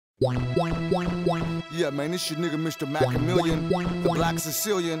Yeah, man, this your nigga Mr.Macamillion, the Black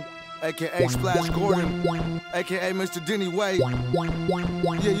Sicilian, aka Splash Gordon, aka Mr. Denny Way.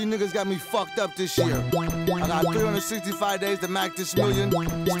 Yeah, you niggas got me fucked up this year. I got 365 days to mac this million.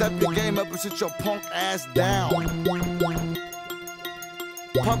 Step your game up and sit your punk ass down.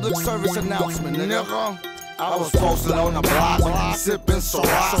 Public service announcement, nigga. I was posted on the block, sipping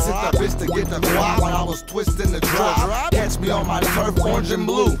Ciroc. Sit that bitch to get the guap when I was twisting the drop. Catch me on my turf, orange and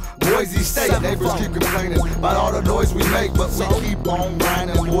blue, Boise State. Neighbors keep complaining about all the noise we make, but we keep on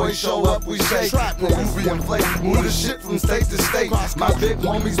grinding. Boys show up, we shake. Peruvian flake, move the shit from state to state. My big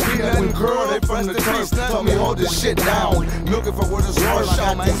homies Peanut and Curl, they from the turf. Tell me hold this shit down. Looking for where the sword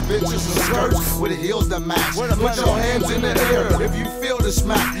shot these bitches and skirts with the heels that match. Put your hands in the air if you feel the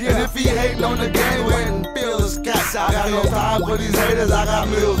smack. And if he hating on the game, go ahead and feel his cats. I got no time for these haters, I got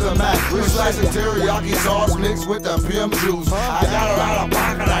meals to match. We slicing teriyaki sauce mixed with the PM juice. I got her out of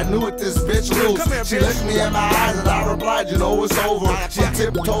pocket, I knew it, this bitch loose. She looked me in my eyes and I replied, you know it's over. She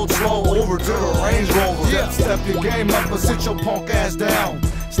tiptoed slow over to the Range Rover. Step your game up or sit your punk ass down.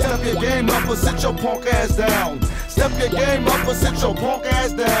 Step your game up or sit your punk ass down. Step your game up or sit your punk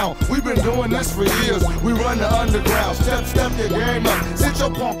ass down. We've been doing this for years. We run the underground. Step your game up. Sit your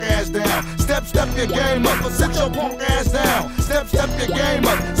punk ass down. Step your game up or sit your punk ass down. Step your game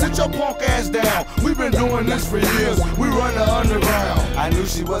up. Sit your punk ass down. We've been doing this for years. We run the underground. I knew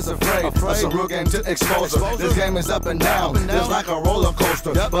she was afraid of some real game to expose her. This game is up and down. It's like a roller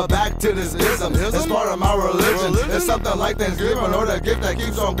coaster. But back to this ism. It's part of my religion. It's something like Thanksgiving or the gift that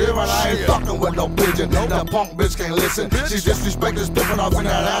keeps on giving. I ain't fucking with no pigeon. That punk bitch can't listen. She's disrespected, stepping off in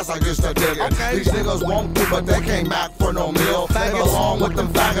that ass like it's the digging. These niggas won't do, but they can't back for no meal. They belong with them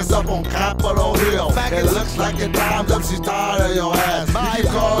faggots up on Capitol Hill. It looks like your time's up, she's tired of your ass. You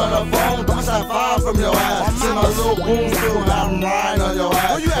keep calling her phone, I'm that fire from your ass. Send my little boom through, I'm riding on your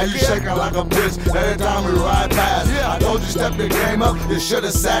ass. And you shaking like a bitch every time we ride past. I told you step your game up, you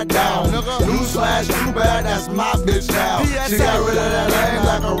should've sat down. Newsflash, too bad, that's my bitch now. She got rid of that lane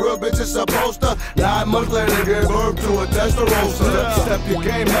like a real bitch is supposed to. 9 months later, gave birth to a Testarossa. Step your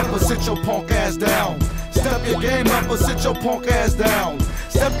game up or sit your punk ass down. Step your game up or sit your punk ass down.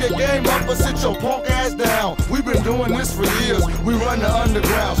 Step your game up or sit your punk ass down. We've been doing this for years. We run the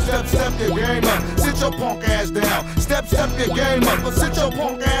underground. Step your game up. Sit your punk ass down. Step your game up or sit your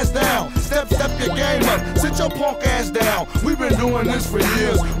punk ass down. Step your game up. Sit your punk ass down. We've been doing this for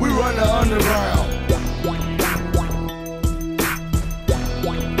years. We run the underground. One.